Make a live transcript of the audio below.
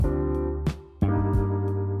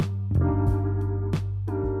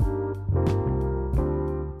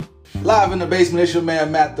Live in the basement, it's your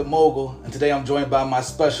man Matt the Mogul, and today I'm joined by my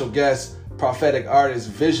special guest, prophetic artist,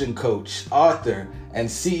 vision coach, author, and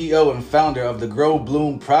CEO and founder of the Grow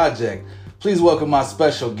Bloom Project. Please welcome my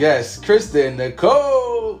special guest, Kristen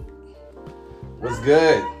Nicole. What's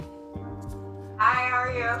good? Hi, how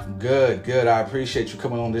are you? Good. I appreciate you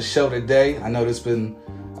coming on this show today. I know this has been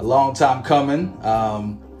a long time coming.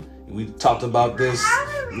 We talked about this.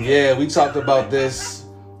 Yeah, we talked about this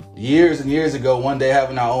years and years ago, one day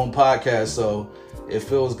having our own podcast. So it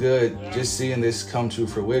feels good just seeing this come to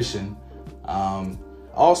fruition.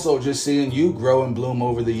 Also just seeing you grow and bloom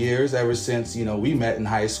over the years ever since, we met in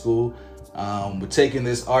high school. We're taking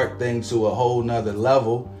this art thing to a whole nother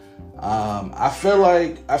level. I feel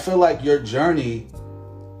like your journey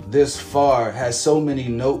this far has so many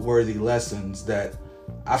noteworthy lessons that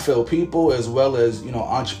I feel people as well as,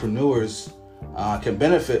 entrepreneurs can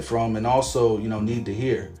benefit from and also, need to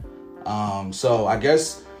hear. So I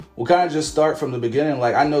guess we'll kind of just start from the beginning.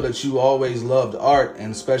 Like, I know that you always loved art,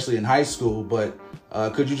 and especially in high school, but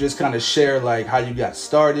could you just kind of share like how you got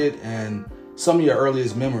started and some of your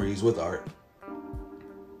earliest memories with art?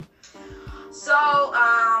 So,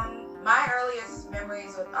 my earliest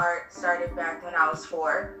memories with art started back when I was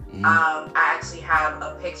 4. Mm-hmm. I actually have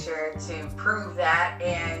a picture to prove that,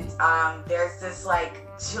 and there's this like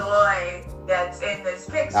joy that's in this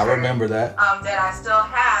picture. I remember that. That I still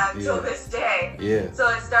have till this day. Yeah. So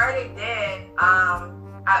it started then.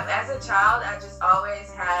 As a child, I just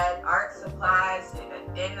always had art supplies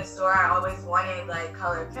in the store. I always wanted like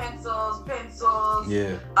colored pencils,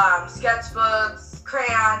 sketchbooks,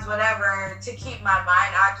 crayons, whatever, to keep my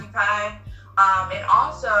mind occupied. And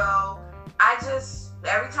also,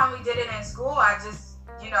 every time we did it in school, I just,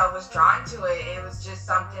 was drawn to it. It was just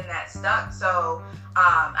something that stuck. So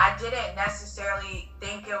I didn't necessarily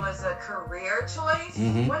think it was a career choice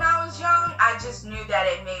when I was young. I just knew that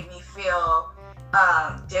it made me feel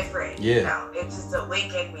different. It just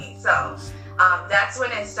awakened me. So that's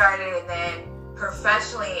when it started, and then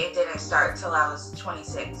professionally it didn't start till I was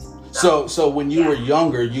 26. So when you were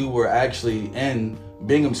younger, you were actually in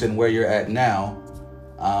Binghamton, where you're at now.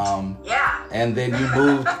 And then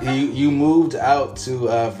you moved out to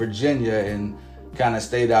Virginia and kind of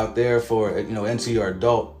stayed out there for into your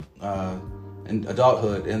adulthood,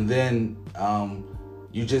 and then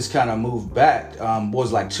you just kind of moved back. What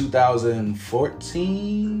was like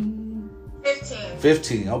 2014?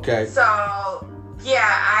 15. Okay. So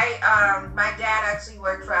my dad actually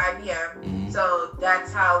worked for IBM, so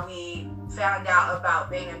that's how we found out about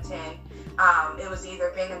Binghamton. It was either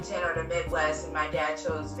Binghamton or the Midwest, and my dad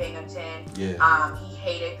chose Binghamton. He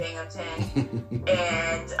hated Binghamton,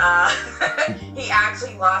 and he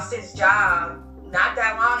actually lost his job not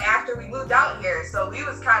that long after we moved out here. So we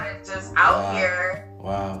was kind of just out here.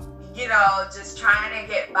 Wow. Just trying to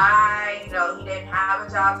get by. He didn't have a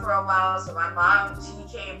job for a while, so my mom, she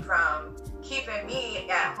came from keeping me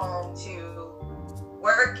at home to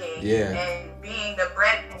working and being the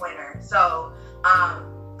breadwinner. So,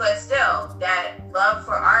 but still, that love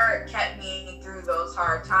for art kept me through those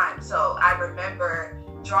hard times. So I remember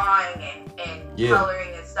drawing and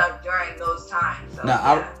coloring and stuff during those times. So,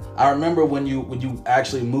 now, I remember when you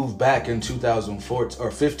actually moved back in 2014 or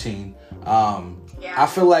 15. I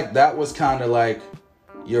feel like that was kind of like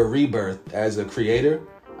your rebirth as a creator.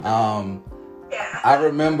 I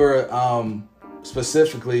remember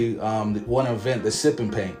specifically one event, the Sip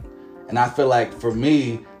and Paint. And I feel like for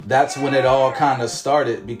me, that's when it all kind of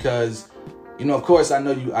started, because, of course, I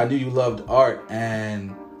knew you loved art,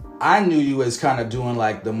 and I knew you as kind of doing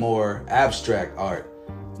like the more abstract art.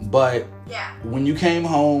 But when you came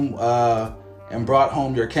home and brought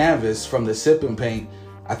home your canvas from the Sip and Paint,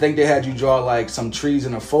 I think they had you draw like some trees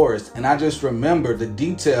in a forest. And I just remember the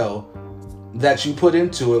detail that you put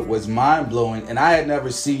into it was mind blowing. And I had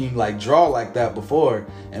never seen you like draw like that before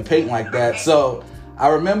and paint like that. So I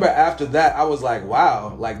remember after that, I was like,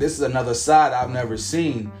 wow, like this is another side I've never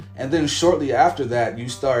seen. And then shortly after that, you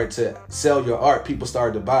started to sell your art. People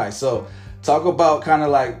started to buy. So talk about kind of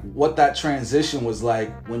like what that transition was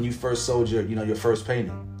like when you first sold your first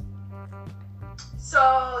painting. So,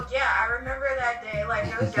 I remember that day like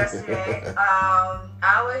it was yesterday.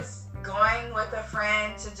 I was going with a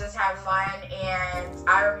friend to just have fun, and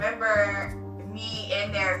I remember me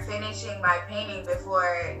in there finishing my painting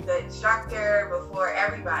before the instructor, before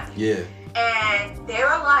everybody. Yeah. And they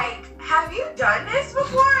were like, "Have you done this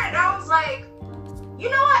before?" And I was like, "You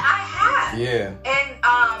know what? I have." Yeah. And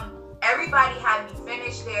everybody had me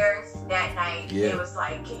finish theirs that night. Yeah. It was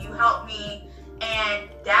like, "Can you help me?" And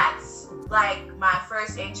that's like my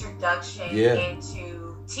first introduction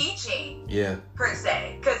into teaching per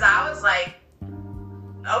se, because I was like,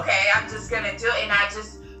 okay, I'm just gonna do it. And I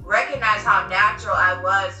just recognized how natural I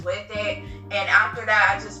was with it. And after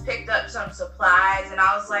that, I just picked up some supplies, and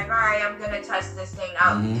I was like, all right, I'm gonna test this thing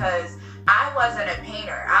out, because I wasn't a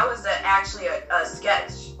painter. I was actually a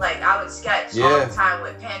sketch. Like, I would sketch all the time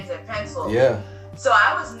with pens and pencils. Yeah. So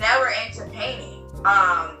I was never into painting.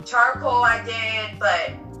 Charcoal I did,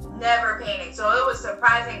 but never painting. So it was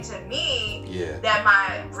surprising to me that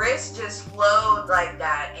my wrist just flowed like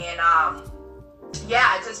that. And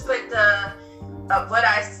I just put the what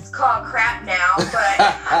I call crap now, but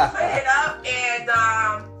I put it up,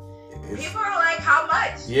 and people were like, "How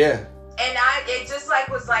much?" Yeah. And it just like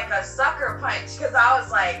was like a sucker punch, because I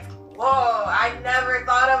was like, "Whoa, I never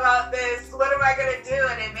thought about this. What am I gonna do?"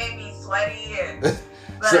 And it made me sweaty,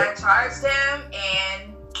 but I charged him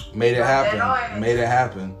and made it happen. Made it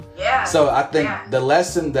happen. Yeah. So I think the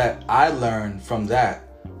lesson that I learned from that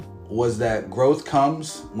was that growth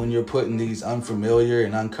comes when you're put in these unfamiliar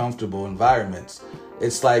and uncomfortable environments.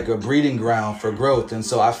 It's like a breeding ground for growth. And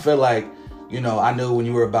so I feel like, I knew when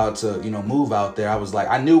you were about to, move out there, I was like,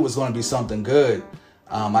 I knew it was going to be something good.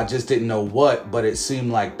 I just didn't know what, but it seemed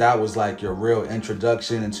like that was like your real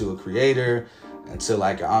introduction into a creator, into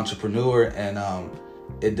like an entrepreneur. And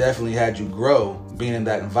it definitely had you grow, being in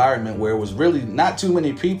that environment where it was really not too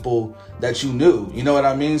many people that you knew. You know what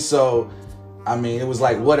I mean? So, it was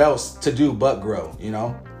like, what else to do but grow,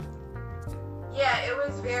 Yeah, it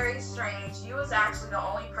was very strange. You was actually the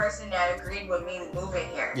only person that agreed with me moving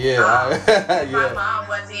here. Yeah. My mom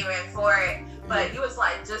wasn't even for it. But you was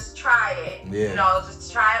like, just try it. Yeah.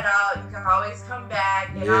 Just try it out. You can always come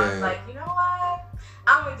back. And I was like, you know what?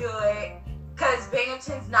 I'm going to do it. Because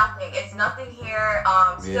Binghamton's nothing. It's nothing here.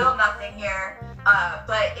 Still nothing here.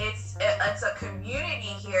 But it's a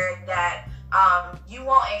community here that you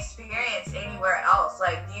won't experience anywhere else.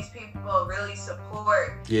 Like, these people really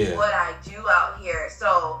support what I do out here.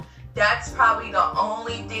 So that's probably the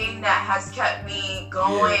only thing that has kept me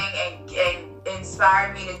going and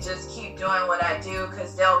inspired me to just keep doing what I do,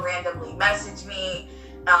 because they'll randomly message me,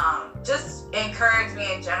 just encourage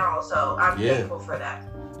me in general. So I'm thankful for that.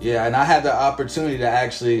 Yeah, and I had the opportunity to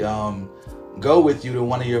actually go with you to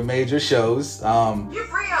one of your major shows. You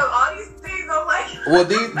bring up all these things. I'm like, well,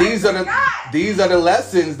 these are the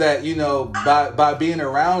lessons that by being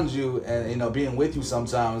around you and being with you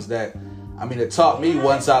sometimes that it taught me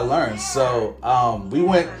once I learned. So we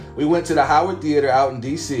went to the Howard Theater out in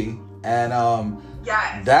DC, and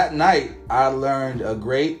that night I learned a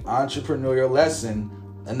great entrepreneurial lesson,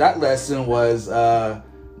 and that lesson was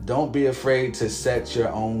don't be afraid to set your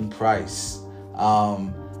own price.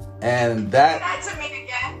 And that to me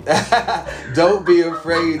again. Don't be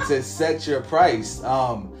afraid to set your price.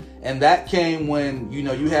 And that came when,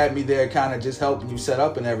 you had me there kind of just helping you set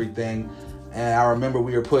up and everything. And I remember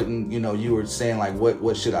we were putting, you were saying like,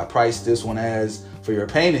 what should I price this one as for your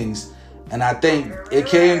paintings? And I think it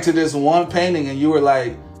came to this one painting and you were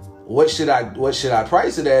like, what should I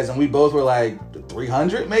price it as? And we both were like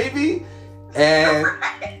 300 maybe. And,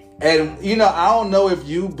 and I don't know if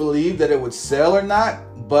you believe that it would sell or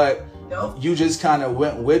not, but you just kind of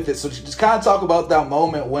went with it. So just kind of talk about that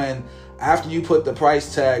moment when, after you put the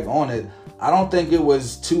price tag on it, I don't think it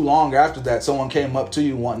was too long after that someone came up to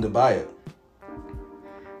you wanting to buy it.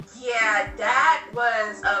 Yeah, that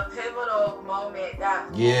was a pivotal moment,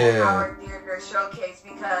 that whole Howard Theater showcase,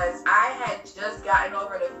 because I had just gotten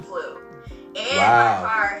over the flu. And my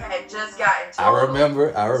car had just gotten totaled. I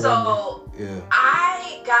remember. So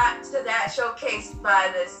I got to that showcase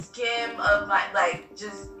by the skim of my,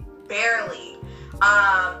 just barely.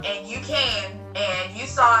 And you came and you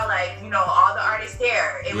saw all the artists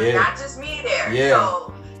there. It was not just me there. Yeah.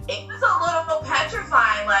 So it was a little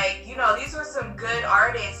petrifying. These were some good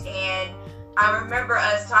artists, and I remember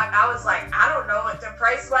us talking. I was like, I don't know what to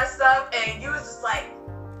price my stuff, and you was just like,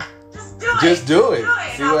 just do it. Just do it.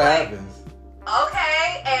 See what happens.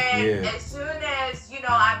 Okay, and as soon as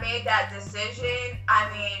I made that decision,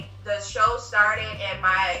 the show started and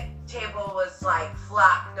my table was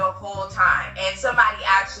flopped the whole time, and somebody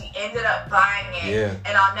actually ended up buying it.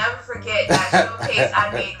 And I'll never forget that showcase.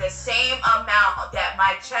 I made the same amount that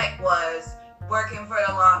my check was working for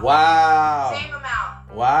the law. Wow. Same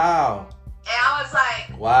amount. Wow. And I was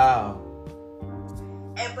like, wow.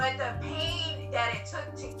 But the pain that it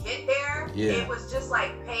took to get there, it was just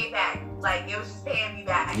like payback. It was just paying me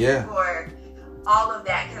back for all of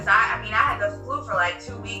that. Because I had the flu for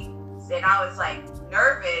 2 weeks, and I was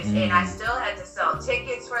nervous, and I still had to sell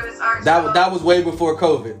tickets for this art show. That was way before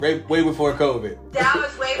COVID. Way before COVID. That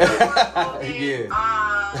was way before COVID.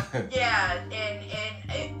 And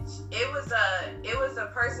it was a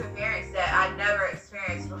perseverance that I never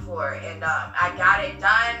experienced before. And I got it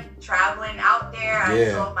done traveling out there.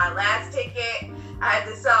 I sold my last ticket. I had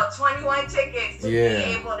to sell 21 tickets to be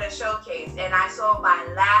able to showcase. And I sold my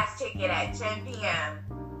last ticket at 10 p.m.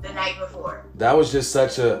 the night before. That was just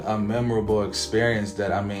such a memorable experience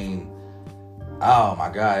that, I mean, oh my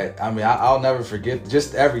God. I mean, I'll never forget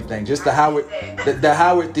just everything. Just the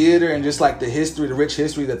Howard Theater and just like the history, the rich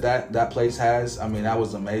history that place has. I mean, that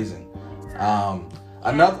was amazing.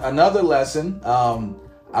 Another lesson,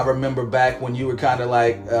 I remember back when you were kind of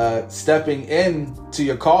like stepping into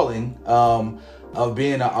your calling of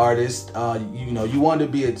being an artist. You wanted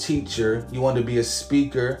to be a teacher, you wanted to be a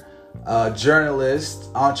speaker, journalist,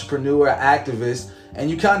 entrepreneur, activist, and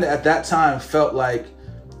you kind of at that time felt like,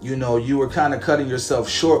 you were kind of cutting yourself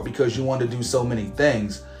short because you wanted to do so many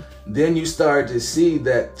things. Then you started to see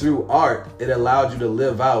that through art, it allowed you to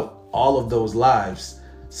live out all of those lives.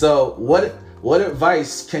 So what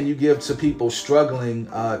advice can you give to people struggling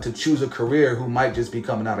to choose a career who might just be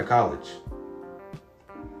coming out of college?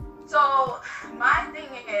 So my thing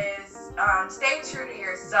is stay true to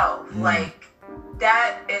yourself. Like,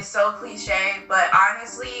 that is so cliche, but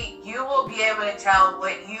honestly, you will be able to tell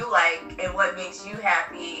what you like and what makes you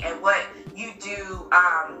happy and what you do,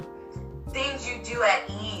 things you do at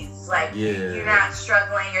ease. Like, you're not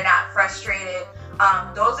struggling, you're not frustrated.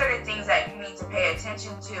 Those are the things that you need to pay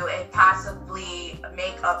attention to and possibly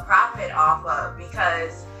make a profit off of,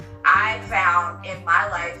 because I found in my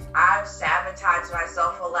life, I've sabotaged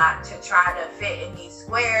myself a lot to try to fit in these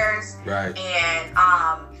squares. Right. And,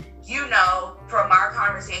 from our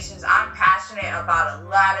conversations, I'm passionate about a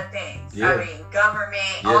lot of things. I mean, government,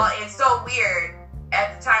 it's so weird.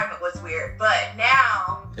 At the time, it was weird. But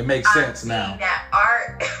now, it makes sense now. That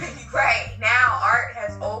art, right, now art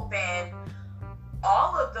has opened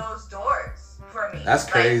all of those doors for me. That's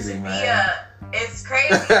crazy, man. It's crazy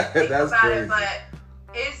to think about crazy. It, but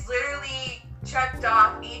it's literally checked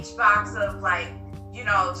off each box of, like,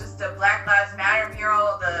 just the Black Lives Matter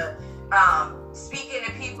mural, the speaking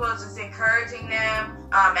to people, just encouraging them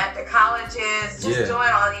at the colleges, just doing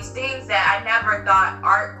all these things that I never thought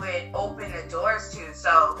art would open the doors to.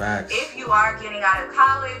 So if you are getting out of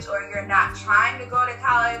college or you're not trying to go to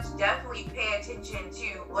college, definitely pay attention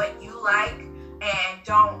to what you like and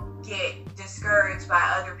don't get discouraged by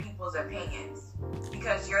other people's opinions,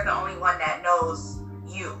 because you're the only one that knows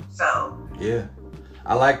you. So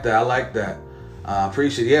I like that.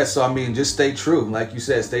 Appreciate it. So I mean, just stay true, like you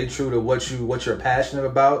said, stay true to what you're passionate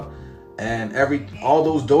about, and all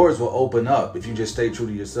those doors will open up if you just stay true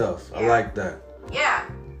to yourself. I like that. Yeah,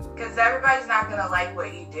 because everybody's not gonna like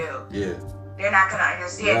what you do. They're not gonna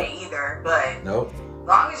understand it either. But as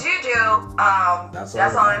long as you do, that's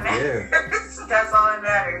all that matters. That's all that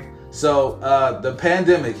matters. So the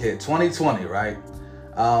pandemic hit 2020, right?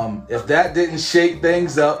 If that didn't shake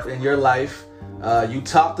things up in your life, you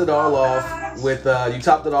topped it all off with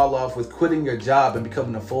quitting your job and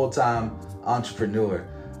becoming a full-time entrepreneur.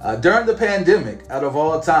 During the pandemic, out of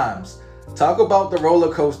all times, talk about the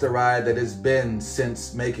roller coaster ride that it's been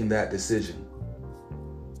since making that decision.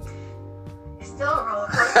 It's still a roller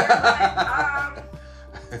coaster, but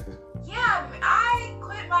I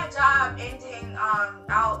quit my job ending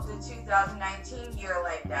out the 2019 year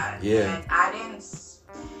like that. And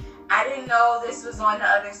I didn't know this was on the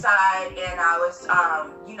other side, and I was,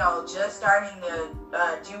 just starting to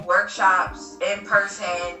do workshops in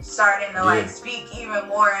person, starting to speak even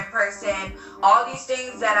more in person. All these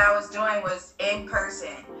things that I was doing was in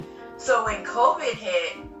person. So when COVID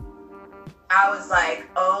hit, I was like,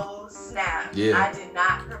 oh snap. I did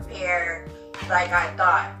not prepare like I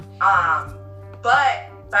thought. But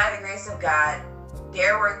by the grace of God,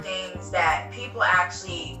 there were things that people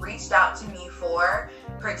actually reached out to me for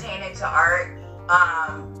pertaining to art,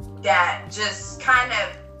 that just kind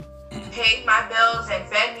of paid my bills and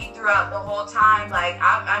fed me throughout the whole time. Like,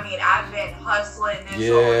 I've been hustling this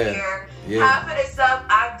whole year. Half of the stuff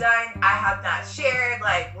I've done, I have not shared,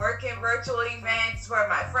 like working virtual events for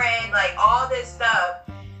my friend, like all this stuff.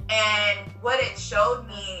 And what it showed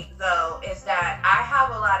me, though, is that I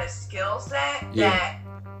have a lot of skill set that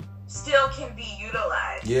still can be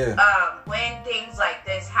utilized when things like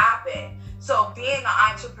this happen. So being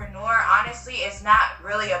an entrepreneur, honestly, is not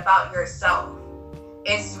really about yourself.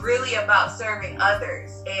 It's really about serving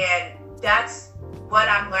others. And that's what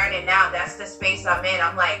I'm learning now. That's the space I'm in.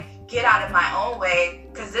 I'm like, get out of my own way,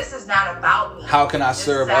 because this is not about me. How can I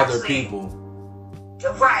serve other people?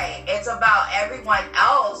 Right. It's about everyone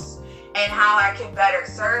else and how I can better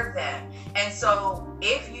serve them. And so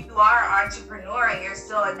if you are an entrepreneur and you're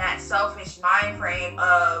still in that selfish mind frame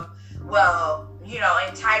of, well,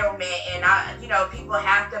 entitlement, and people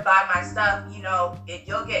have to buy my stuff,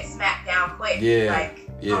 you'll get smacked down quick.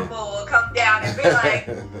 Humble will come down and be like,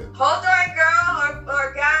 hold on, girl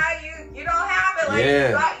or guy, you don't have it like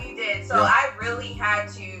you thought you did. So I really had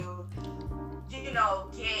to,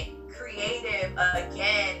 get creative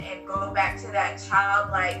again and go back to that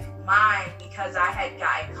childlike mind, because I had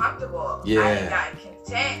gotten comfortable. I had gotten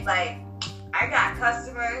content. Like, I got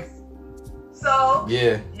customers. So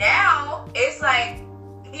now it's like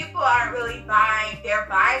people aren't really they're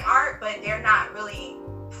buying art, but they're not really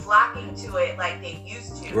flocking to it like they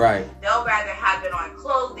used to. Right. They'll rather have it on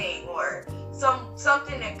clothing or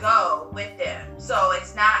something to go with them. So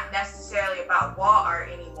it's not necessarily about wall art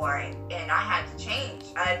anymore. And I had to change.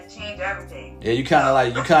 I had to change everything. Yeah, you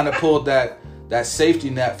kind of pulled that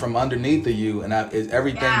safety net from underneath of you, and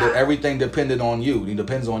everything depended on you. It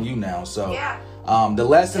depends on you now. So the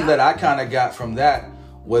lesson that I kind of got from that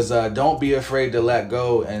was don't be afraid to let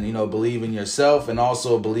go, and believe in yourself, and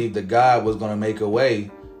also believe that God was going to make a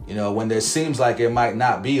way, when there seems like it might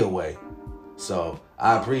not be a way. So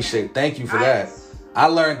I appreciate. Thank you for that. I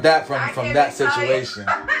learned that from that situation.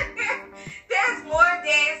 There's more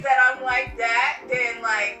days that I'm like that than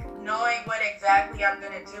like knowing what exactly I'm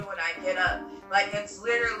gonna do when I get up. Like, it's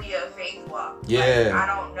literally a faith walk. Yeah. Like, I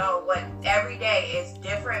don't know what every day is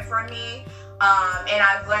different for me. And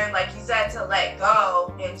I've learned, like you said, to let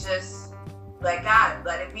go and just let God,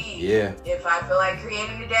 let it be. Yeah. If I feel like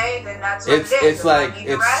creating today, then that's what it is. It's like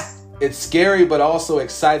it's scary, but also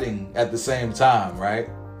exciting at the same time, right?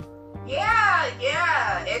 Yeah.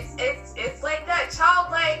 It's like that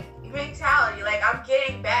childlike mentality. Like, I'm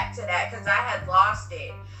getting back to that because I had lost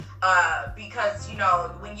it. Because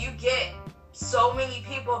when you get so many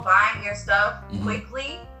people buying your stuff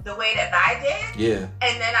quickly, the way that I did,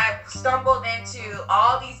 and then I stumbled into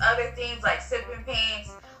all these other things like sipping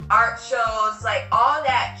paints, art shows, like all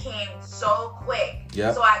that came so quick.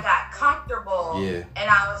 So I got comfortable, and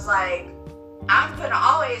I was like, I'm gonna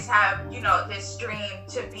always have this stream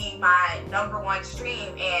to be my number one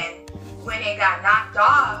stream. And when it got knocked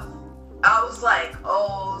off, I was like,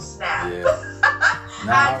 oh snap. I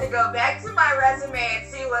had to go back to my resume and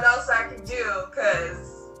see what else I can do,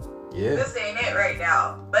 because this ain't it right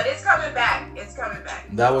now. But it's coming back. It's coming back.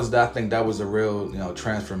 I think that was a real,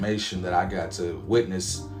 transformation that I got to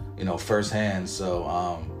witness, firsthand.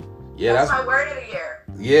 So, that's my word of the year.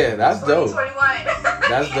 Yeah, that's dope. 2021.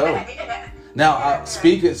 That's dope. Now,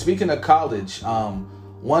 speaking of college,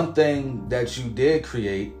 one thing that you did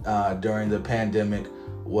create during the pandemic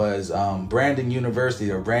was Branding University,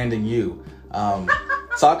 or Branding U.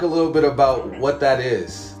 Talk a little bit about what that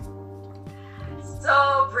is.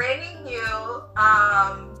 So Branding U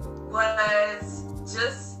was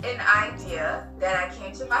just an idea that I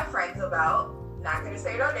came to my friends about. Not going to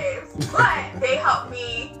say no names, but they helped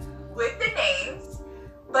me with the names.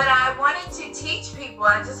 But I wanted to teach people.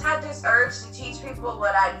 I just had this urge to teach people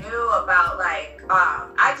what I knew about, like,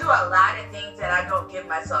 I do a lot of things that I don't give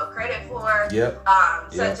myself credit for.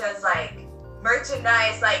 Such as, like,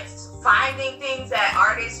 merchandise, like finding things that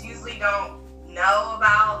artists usually don't know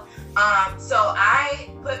about. So I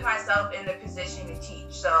put myself in the position to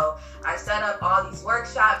teach. So I set up all these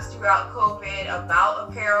workshops throughout COVID about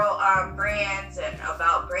apparel brands and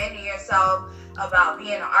about branding yourself, about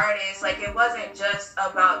being an artist. Like, it wasn't just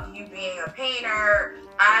about you being a painter.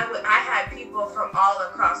 I had people from all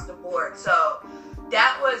across the board. So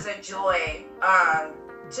that was a joy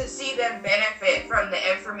to see them benefit from the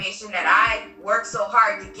information that I worked so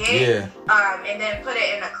hard to get, and then put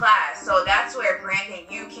it in a class. So that's where Branding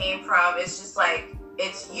You came from. It's just like,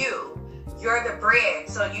 it's you. You're the brand.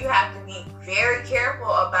 So you have to be very careful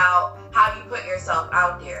about how you put yourself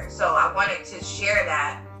out there. So I wanted to share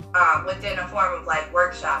that within a form of like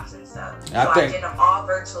workshops and stuff. I did them all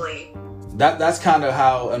virtually. That's kind of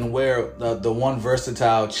how and where the one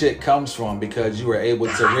versatile chick comes from, because you were able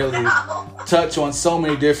to really touch on so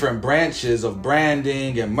many different branches of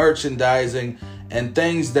branding and merchandising and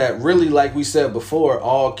things that really, like we said before,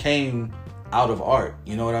 all came out of art.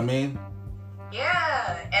 You know what I mean?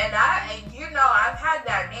 Yeah, and I've had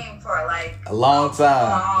that name for like a long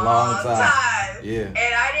time. Yeah. And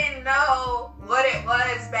I didn't know what it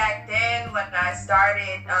was back then when I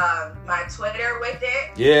started my Twitter with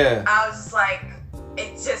it. Yeah. I was just like,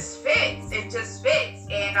 it just fits.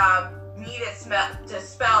 And me to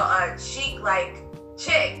spell chic like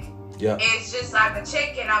chick. Yeah. It's just, I'm a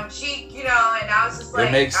chick and I'm chic, and I was just like,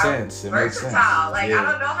 it makes sense. It makes sense. Like, I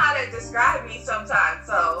don't know how to describe me sometimes,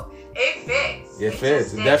 so it fits. It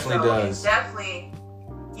fits. It definitely does. It's definitely,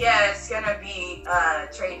 it's gonna be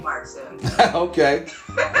trademarked soon. Okay.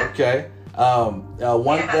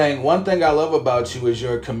 One thing I love about you is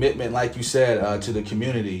your commitment, like you said, to the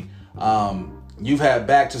community. You've had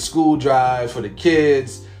back to school drives for the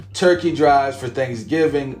kids, turkey drives for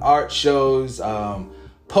Thanksgiving, art shows,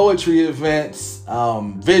 poetry events,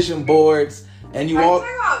 vision boards, and you all.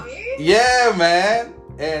 Yeah, man.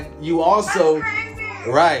 And you also,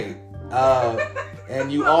 right.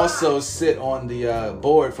 And you also sit on the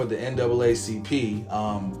board for the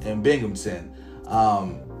NAACP in Binghamton.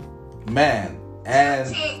 Man. And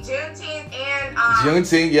Juneteenth and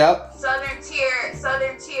Juneteenth, yep. Southern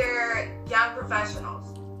tier young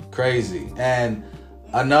professionals. Crazy. And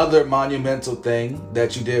another monumental thing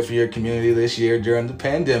that you did for your community this year during the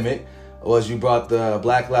pandemic was you brought the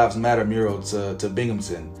Black Lives Matter mural to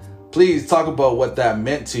Binghamton. Please talk about what that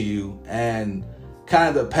meant to you and kind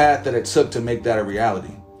of the path that it took to make that a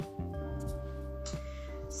reality.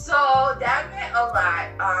 So that meant a lot,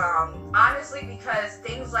 honestly, because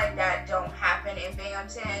things like that don't happen in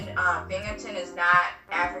Binghamton. Binghamton is not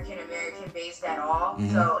African American based at all,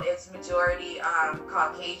 so it's majority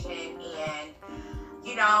Caucasian, and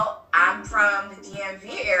you know, I'm from the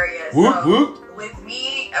DMV area, so with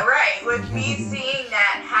me seeing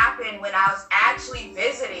that happen when I was actually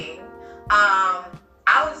visiting,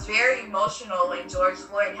 I was very emotional when George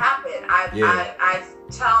Floyd happened. I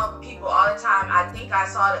tell people all the time, I think I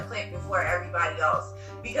saw the clip before everybody else,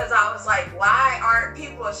 because I was like, why aren't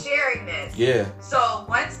people sharing this? Yeah. So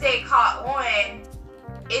once they caught on,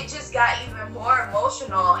 it just got even more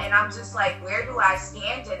emotional, and I'm just like, where do I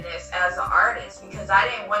stand in this as an artist? Because I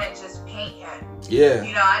didn't want to just paint him. Yeah.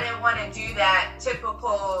 You know, I didn't want to do that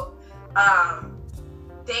typical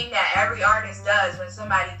thing that every artist does when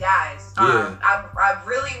somebody dies. Yeah. I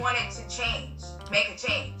really wanted to make a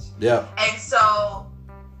change. Yeah. And so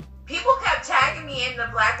people kept tagging me in the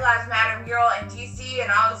Black Lives Matter mural in DC, and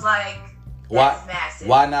I was like, that's massive.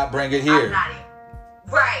 Why not bring it here?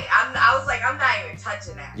 I was like, I'm not even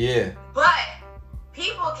touching that. Yeah. But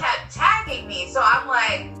people kept tagging me, so I'm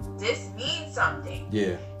like, this means something.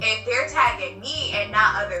 Yeah. If they're tagging me and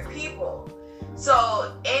not other people.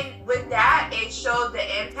 So with that, it showed the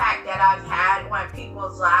impact that I've had on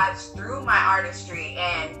people's lives through my artistry.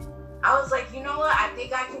 And I was like, you know what? I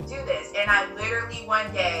think I can do this. And I literally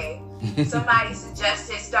one day, somebody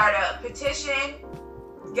suggested start a petition.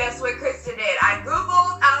 Guess what Kristen did? I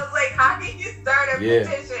Googled, I was like, how can you start a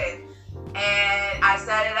petition? And I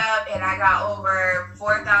set it up, and I got over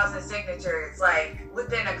 4,000 signatures, like,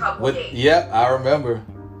 within a couple days. Yep, I remember.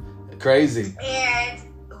 Crazy. And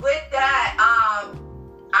with that,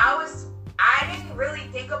 I didn't really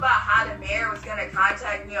think about how the mayor was going to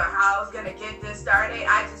contact me or how I was going to get this started.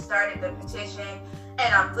 I just started the petition,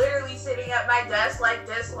 and I'm literally sitting at my desk like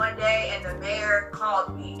this one day, and the mayor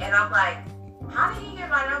called me, and I'm like, how did he get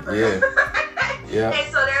my number? Yeah.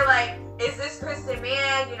 And so they're like, is this Kristen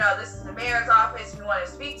Mann? You know, this is the mayor's office. We want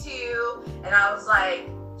to speak to you. And I was like,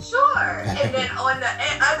 sure. And then on the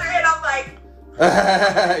other end, I'm like,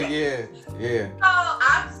 yeah. So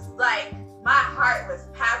I'm like, my heart was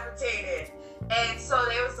palpitated. And so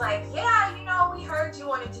they was like, yeah, you know, we heard you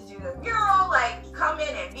wanted to do the mural. Like, come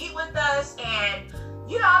in and meet with us. And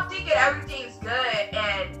you know, I'm thinking everything's good.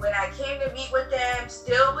 And when I came to meet with them,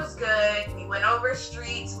 still was good. We went over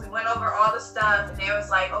streets. We went over all the stuff. And they was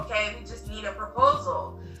like, okay, we just need a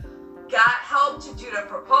proposal. Got help to do the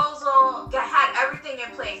proposal. Had everything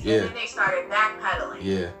in place. Yeah. And then they started backpedaling.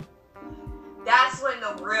 Yeah. That's when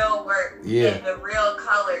the real work and the real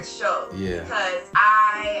colors showed. Yeah. Because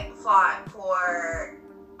I fought for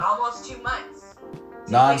almost 2 months.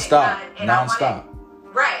 Non-stop.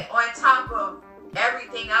 Right. On top of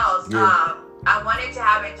everything else, I wanted to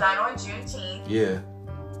have it done on Juneteenth. Yeah.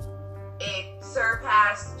 It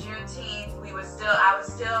surpassed Juneteenth. I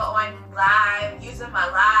was still on live, using my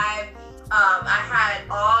live. I had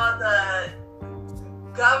all the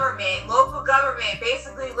local government,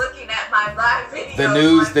 basically looking at my live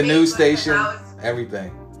videos. The news station,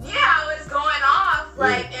 everything. Yeah, I was going off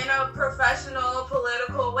in a professional,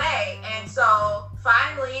 political way. And so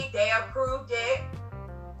finally they approved it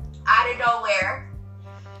out of nowhere.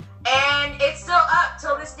 And it's still up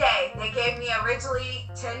till this day. They gave me originally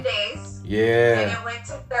 10 days. Yeah. And it went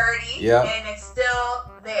to 30. Yep. And it's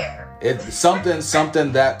still there. It's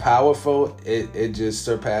something that powerful, it just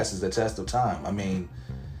surpasses the test of time. I mean,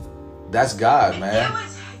 that's God, man. It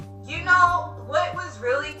was, you know, what was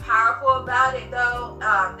really powerful about it, though,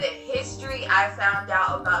 the history I found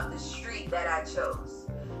out about the street that I chose.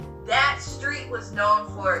 That street was known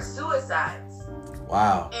for suicides.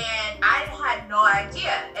 Wow. And I had no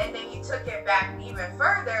idea. And then you took it back even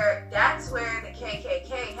further. That's where the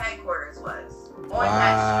KKK headquarters was. On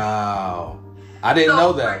that street. I didn't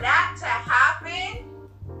know that. For that to happen,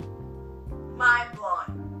 mind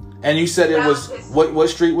blowing. And you said it was what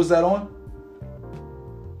street was that on?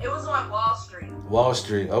 It was on Wall Street. Wall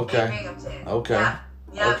Street, okay. In Binghamton. Okay.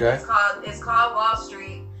 Yep. Okay. It's called Wall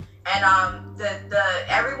Street. And the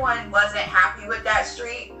everyone wasn't happy with that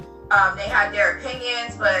street. They had their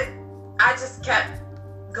opinions, but I just kept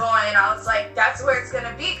going. I was like, that's where it's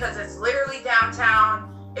gonna be, because it's literally downtown.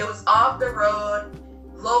 It was off the road.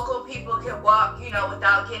 Local people can walk,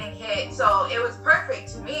 without getting hit. So it was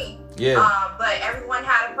perfect to me. Yeah. But everyone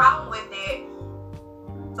had a problem with it.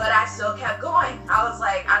 But I still kept going. I was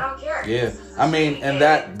like, I don't care. Yeah. I mean, and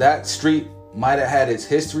that street might have had its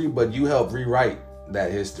history, but you helped rewrite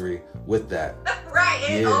that history with that. Right.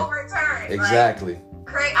 It overturned. Exactly.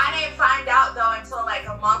 Like, I didn't find out though until like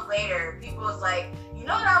a month later. People was like,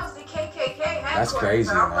 that was the KKK headquarters. That's crazy,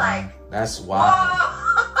 and I'm man. like, that's wild.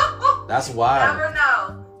 Whoa. That's wild.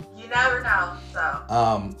 You never know.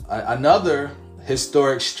 So. Another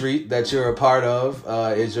historic street that you're a part of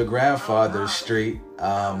is your grandfather's street,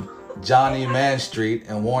 Johnny Mann Street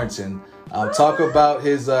in Warrenton. Talk about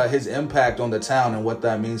his impact on the town and what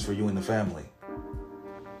that means for you and the family.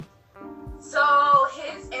 So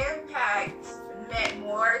his impact meant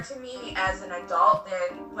more to me as an adult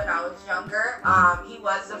than when I was younger. He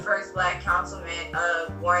was the first Black councilman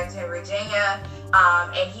of Warrenton, Virginia,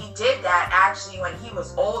 and he did that actually when he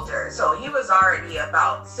was older. So he was already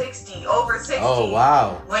about 60, over 60. Oh,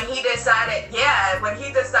 wow. When he decided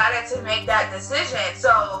to make that decision.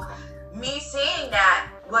 So me seeing that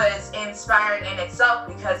was inspiring in itself,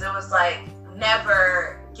 because it was like,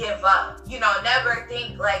 never give up. Never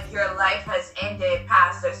think like your life has ended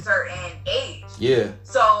past a certain age. Yeah.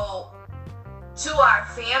 So to our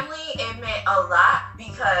family, it meant a lot,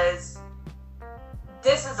 because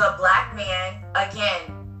this is a Black man.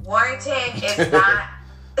 Again, Warrenton is not.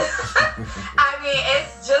 I mean,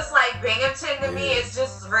 it's just like Binghamton to me. It's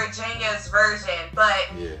just Virginia's version, but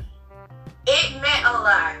it meant a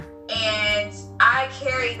lot. And I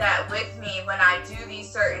carry that with me when I do these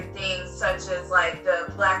certain things, such as like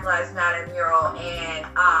the Black Lives Matter mural, and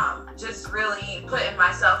just really putting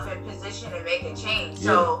myself in position and making change. Yeah.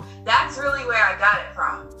 So that's really where I got it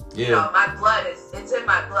from. Yeah. My blood it's in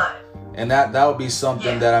my blood. And that would be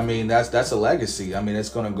something that, I mean, that's a legacy. I mean, it's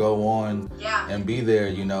gonna go on and be there.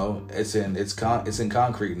 It's in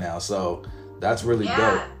concrete now. So that's really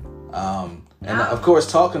dope. And of course,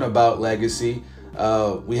 talking about legacy.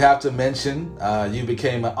 We have to mention you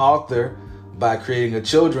became an author by creating a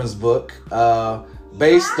children's book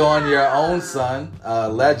based on your own son,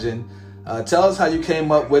 Legend. Tell us how you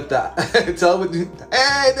came up with the.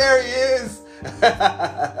 Hey, there he is.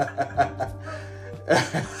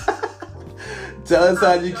 Tell us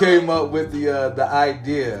how you came up with the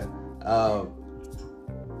idea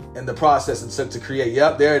and the process it took to create.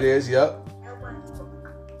 Yep, there it is. Yep,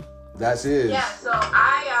 that's his. Yeah. So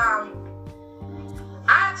I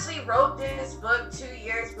actually wrote this book 2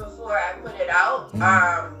 years before I put it out.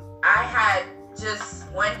 I had just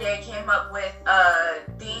one day came up with a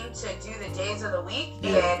theme to do the days of the week,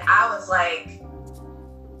 and I was like,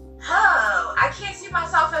 I can't see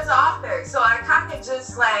myself as an author. So I kind of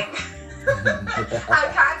just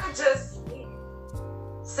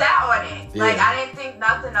sat on it. Like, I didn't think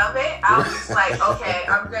nothing of it. I was just like, okay,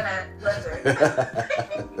 I'm gonna listen.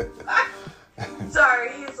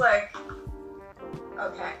 Sorry, he's like,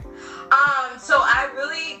 okay. So I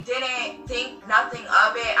really didn't think nothing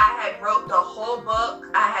of it. I had wrote the whole book.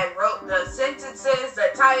 I had wrote the sentences,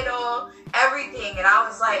 the title, everything. And I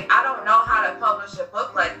was like, I don't know how to publish a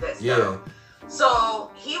book like this. Yeah.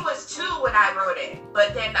 So he was 2 when I wrote it,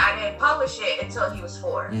 but then I didn't publish it until he was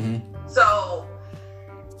 4. Mm-hmm. So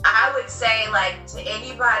I would say, like, to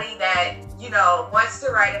anybody that, wants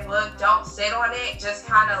to write a book, don't sit on it. Just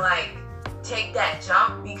kind of like take that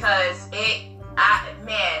jump, because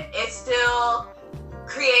it's still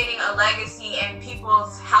creating a legacy in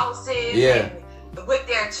people's houses and with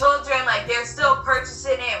their children. Like, they're still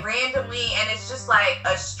purchasing it randomly, and it's just like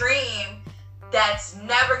a stream that's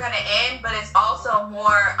never going to end, but it's also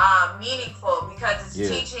more meaningful, because it's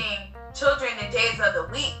teaching children the days of the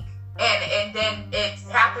week. And then it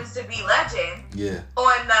happens to be Legend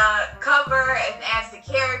on the cover and as the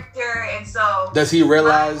character. And so does he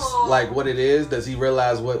realize like what it is? Does he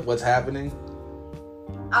realize what's happening?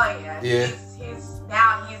 Oh yeah.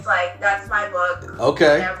 He's like, that's my book.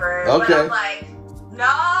 Okay. Whatever. Okay. But I'm like,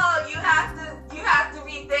 no, you have to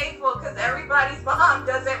be thankful, because everybody's mom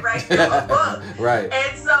doesn't write a book. Right.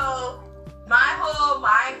 And so my whole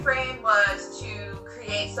mind frame was to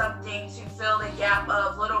create something to fill the gap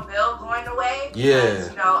of little Bill going in a way. Yeah.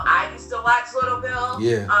 Because, I used to watch Little Bill.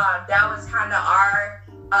 Yeah. That was kind of our,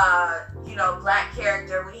 Black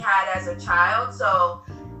character we had as a child. So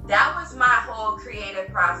that was my whole creative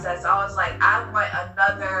process. I was like, I want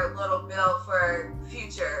another Little Bill for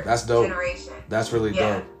future generation. That's really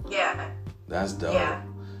dope. Yeah. That's dope. Yeah.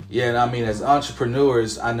 Yeah, and I mean, as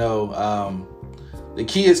entrepreneurs, I know the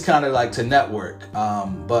key is kind of like to network.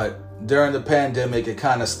 But during the pandemic, it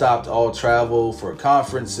kind of stopped all travel for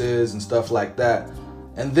conferences and stuff like that.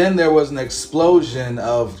 And then there was an explosion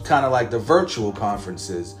of kind of like the virtual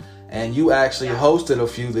conferences. And you actually hosted a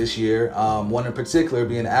few this year, one in particular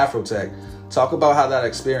being Afrotech. Talk about how that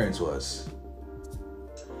experience was.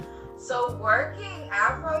 So working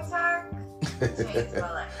Afrotech changed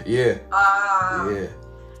my life. Yeah.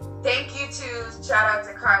 Thank you shout out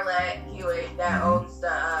to Carlette Hewitt that owns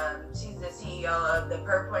she's the CEO of the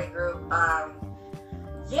Per Point Group.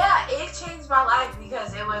 It changed my life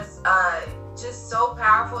because it was just so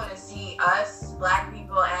powerful to see us Black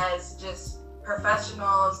people as just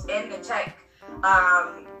professionals in the tech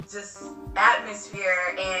just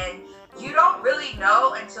atmosphere, and you don't really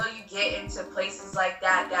know until you get into places like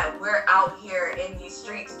that we're out here in these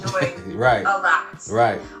streets doing right. a lot.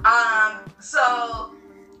 Right. So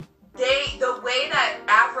the way that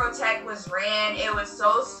Afrotech was ran, it was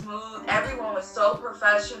so smooth. Everyone was so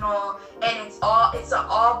professional, and it's an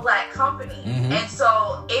all Black company, and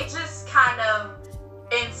so it just kind of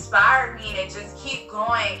inspired me to just keep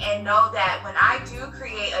going and know that when I do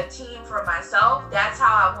create a team for myself, that's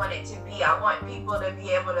how I want it to be. I want people to be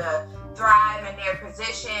able to thrive in their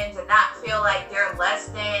positions and not feel like they're less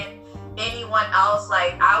than anyone else.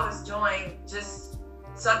 Like I was doing just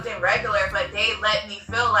something regular, but they let me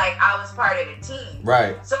feel like I was part of the team.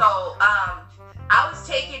 Right. So I was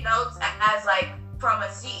taking notes as like from a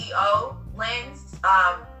CEO lens,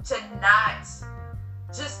 to not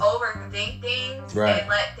just overthink things and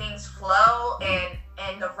let things flow,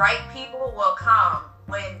 and the right people will come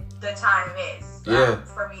when the time is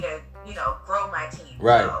for me to grow my team.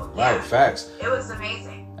 Right. So, right. Facts. It was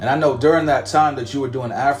amazing. And I know during that time that you were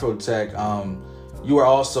doing Afrotech, you were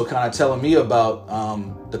also kind of telling me about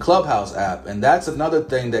the Clubhouse app, and that's another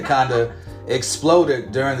thing that kind of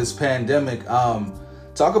exploded during this pandemic.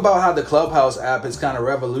 Talk about how the Clubhouse app has kind of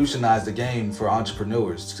revolutionized the game for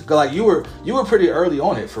entrepreneurs. Like you were pretty early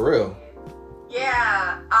on it, for real.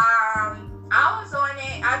 Yeah, I was on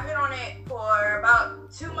it. I've been on it for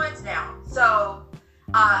about 2 months now. So,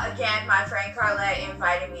 again, my friend Carlette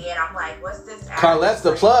invited me, and I'm like, "What's this app?" Carlette's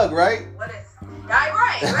the plug, right? What is?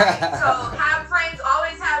 Right. So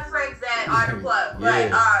always have friends that are the plug,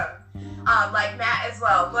 but like Matt as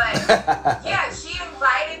well. But she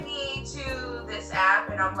invited me to this app,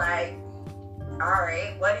 and I'm like, all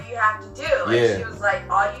right, what do you have to do? And she was like,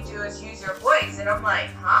 all you do is use your voice. And I'm like,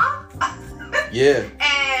 huh?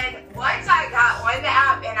 And once I got on the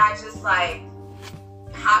app and I just like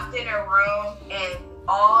hopped in a room and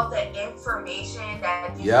all the information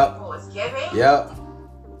that these people was giving,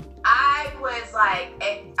 I was like,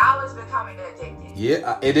 I was becoming addicted.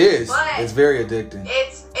 Yeah, it is. But it's very addicting.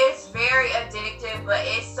 It's very addictive, but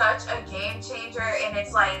it's such a game changer. And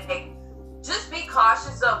it's like just be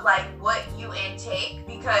cautious of like what you intake,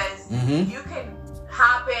 because you can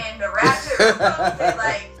hop in the ratchet rooms and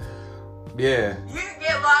like you can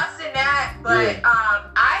get lost in that. But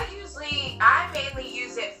I mainly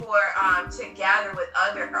use it for to gather with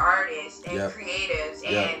other artists and creatives.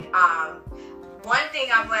 And one thing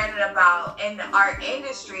I'm learning about in the art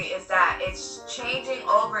industry is that it's changing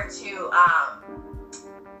over to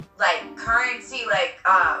like currency, like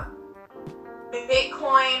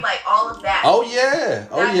Bitcoin, like all of that.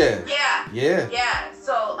 Yeah.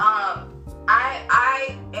 So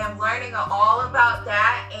I am learning all about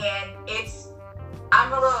that, and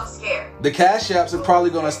I'm a little scared. The Cash Apps are probably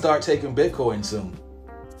going to start taking Bitcoin soon.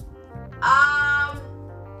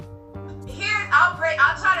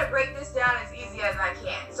 I'll try to break this down as easy as I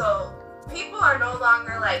can. So people are no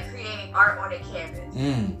longer like creating art on a canvas.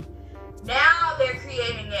 Now they're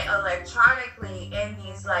creating it electronically in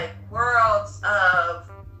these like worlds of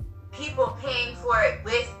people paying for it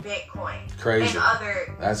with Bitcoin. Crazy. And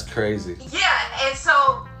other. That's crazy. Yeah, and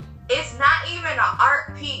so it's not even an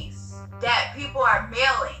art piece that people are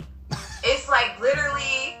mailing. It's like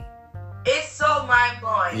literally, it's so mind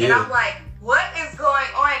blowing. And I'm like, what is going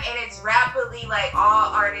on? And it's rapidly like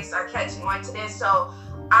all artists are catching on to this. So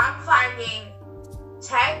I'm finding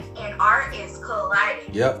tech and art is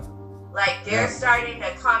colliding. Like they're starting to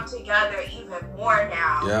come together even more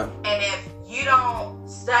now. And if you don't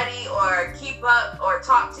study or keep up or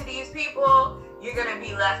talk to these people, you're gonna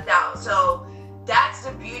be left out. So that's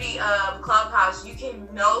the beauty of Clubhouse. You can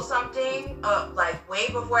know something like way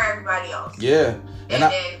before everybody else. Yeah. And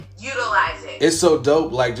then utilize it. It's so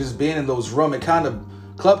dope. Like just being in those rooms, it kind of,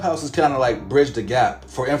 Clubhouse is kind of like bridge the gap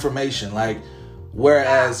for information. Like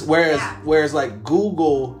whereas like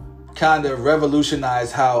Google kind of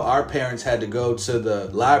revolutionized how our parents had to go to the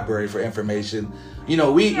library for information. You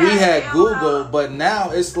know, we had Google, but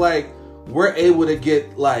now it's like we're able to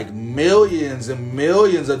get like millions and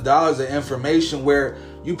millions of dollars of information where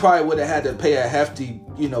you probably would have had to pay a hefty,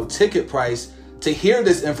 you know, ticket price to hear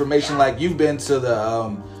this information. Like you've been to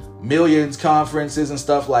the Millions conferences and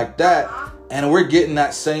stuff like that, and we're getting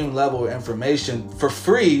that same level of information for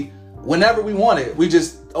free whenever we want it. We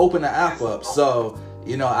just open the app up. So,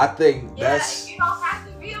 you know, I think that's... you don't have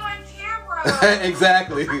to be on camera.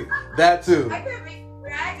 Exactly. That too. I could be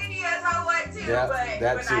raggedy as I want to, yeah,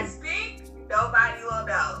 but when I speak, nobody will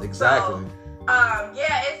know. Exactly. So,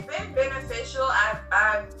 it's been beneficial.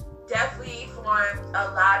 I've definitely formed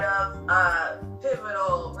a lot of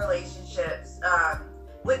pivotal relationships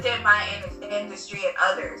within my industry and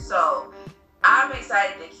others. So I'm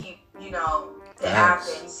excited to keep, you know, the app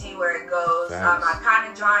and see where it goes. I'm kind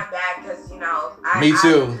of drawing back because, you know, I'm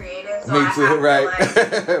creative. So Me too. Right.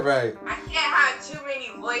 Right. I can't have too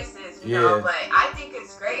many voices, you know, but I think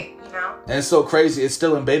it's great, you know. And it's so crazy. It's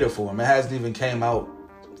still in beta form. It hasn't even came out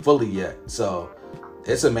fully yet. So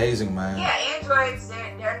it's amazing, man. Yeah, Androids,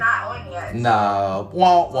 they're not on yet. Nah,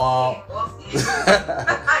 womp womp. We'll see.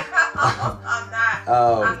 I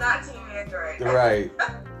know. I'm not Team Android. Right.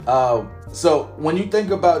 So when you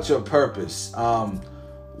think about your purpose,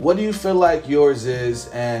 what do you feel like yours is,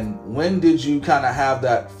 and when did you kind of have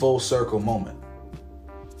that full circle moment?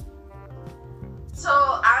 So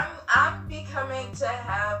I'm becoming to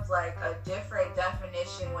have like a different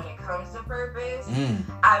definition when it comes to purpose.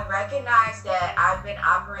 I recognize that I've been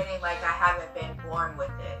operating like I haven't been born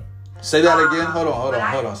with it. Say that again. Hold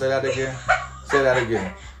on. Say that again. Say that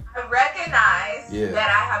again. I recognize that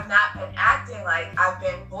I have not been acting like I've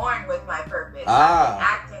been born with my purpose. I've been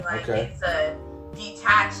acting like it's a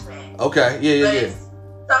detachment. Okay. Yeah. It's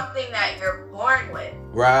something that you're born with.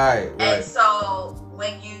 Right. And so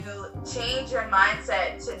when you change your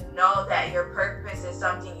mindset to know that your purpose is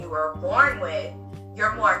something you were born with,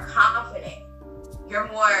 you're more confident.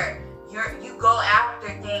 You go after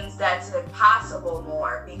things that's impossible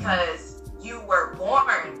more because you were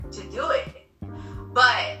born to do it.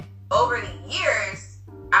 But over the years,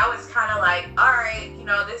 I was kind of like, all right, you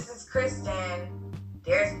know, this is Kristen.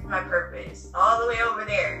 There's my purpose all the way over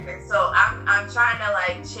there. And so I'm trying to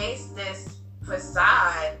like chase this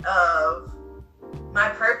facade of my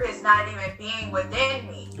purpose not even being within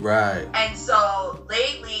me. Right. And so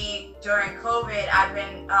lately during COVID, I've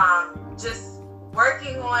been just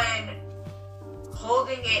working on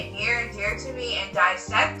holding it near and dear to me and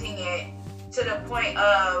dissecting it to the point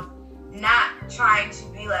of not trying to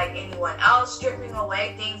be like anyone else, stripping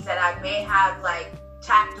away things that I may have like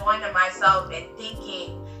tacked onto myself and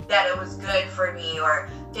thinking that it was good for me, or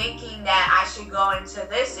thinking that I should go into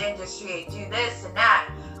this industry and do this and that.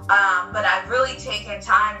 But I've really taken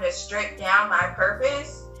time to strip down my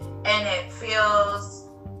purpose, and it feels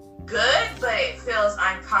good, but it feels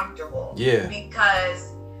uncomfortable. Yeah.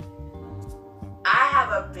 Because I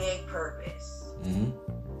have a big purpose. Mm-hmm.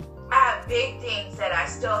 I have big things that I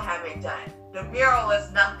still haven't done. The mural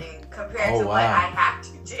was nothing compared to what I have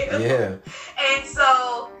to do. Yeah. And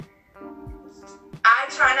so I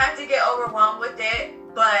try not to get overwhelmed with it,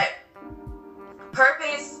 but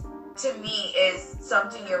purpose to me is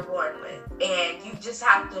something you're born with. And you just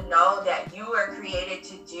have to know that you were created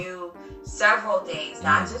to do several things,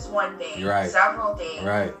 not just one thing, several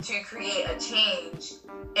things to create a change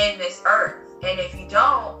in this earth. And if you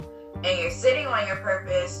don't, and you're sitting on your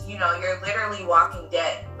purpose, you know, you're literally walking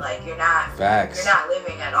dead. Like you're not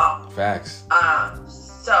living at all. Facts.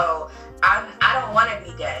 So I don't want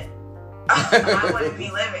to be dead. I want to be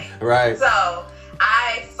living. Right. So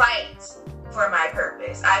I fight for my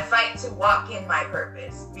purpose. I fight to walk in my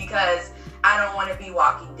purpose because I don't want to be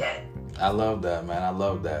walking dead. I love that, man. I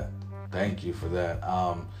love that. Thank you for that.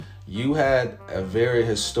 You had a very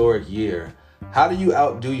historic year. How do you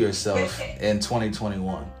outdo yourself in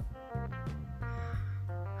 2021?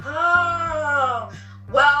 Oh,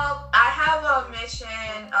 well, I have a mission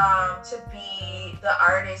to be the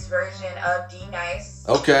artist version of D Nice.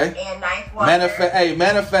 Okay. And Ninth Wonder.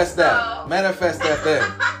 Manifest that. Manifest that there.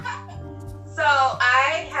 So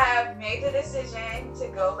I have made the decision to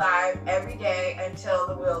go live every day until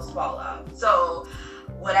the wheels fall off. So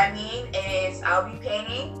what I mean is I'll be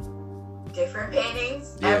painting different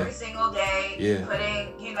paintings every single day,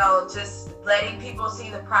 putting, just letting people see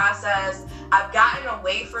the process. I've gotten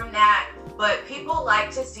away from that, but people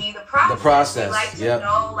like to see the process. They like to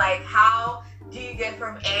know, like, how do you get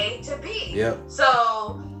from A to B?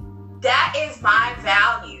 So that is my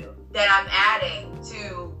value that I'm adding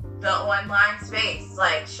to the online space,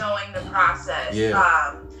 like showing the process.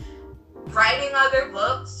 Writing other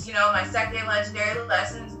books, my second Legendary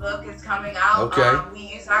Lessons book is coming out. We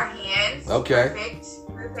use our hands. Perfect.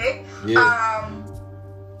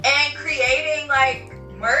 And creating like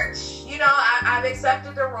merch. I've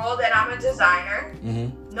accepted the role that I'm a designer.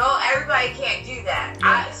 No, everybody can't do that.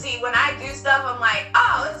 When I do stuff, I'm like,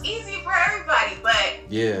 oh, it's easy for everybody, but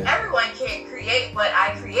everyone can't create what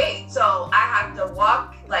I create. So I have to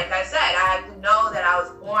walk, like I said, I have to know that I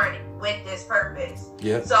was born with this purpose.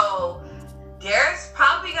 So there's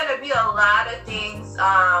probably going to be a lot of things,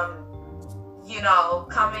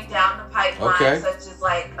 coming down the pipeline, such as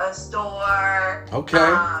like a store,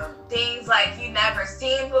 things like you never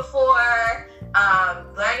seen before,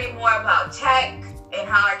 learning more about tech and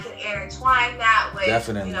how I can intertwine that with,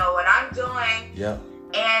 what I'm doing.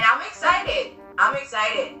 And I'm excited.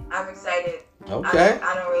 Okay.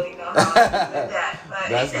 I don't really know how to do that, but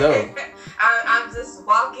that's dope. I'm just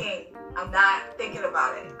walking. I'm not thinking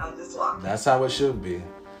about it. I'm just walking. That's how it should be.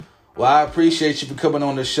 Well, I appreciate you for coming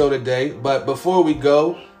on the show today. But before we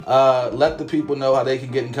go, let the people know how they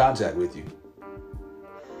can get in contact with you.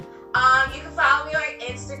 You can follow me on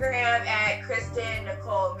Instagram at Kristen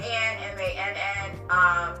Nicole Mann, MANN.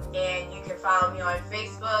 And you can follow me on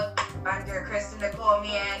Facebook under Kristen Nicole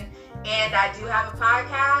Mann. And I do have a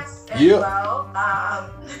podcast as well.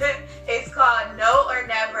 It's called No or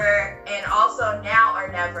Never, and also Now or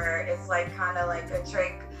Never. It's like kind of like a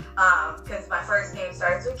trick because my first name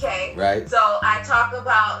starts with K. Right. So I talk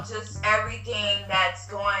about just everything that's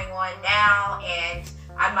going on now, and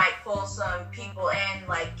I might pull some people in,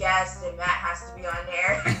 like guests, and Matt has to be on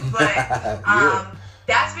there. But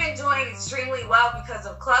that's been doing extremely well because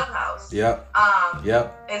of Clubhouse.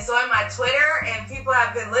 And so on my Twitter, and people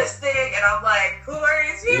have been listening, and I'm like, who are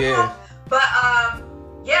these people? But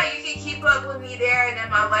you can keep up with me there, and then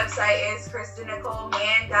my website is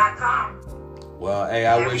KristenNicoleMann.com. Well, hey,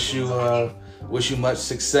 I wish you much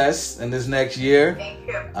success in this next year. Thank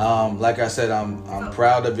you. Like I said, I'm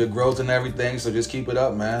proud of your growth and everything, so just keep it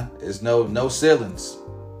up, man. It's no ceilings.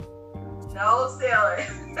 No ceilings.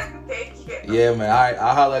 Thank you. Yeah, man. All right,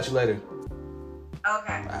 I'll holler at you later. Okay. All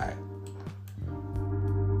right.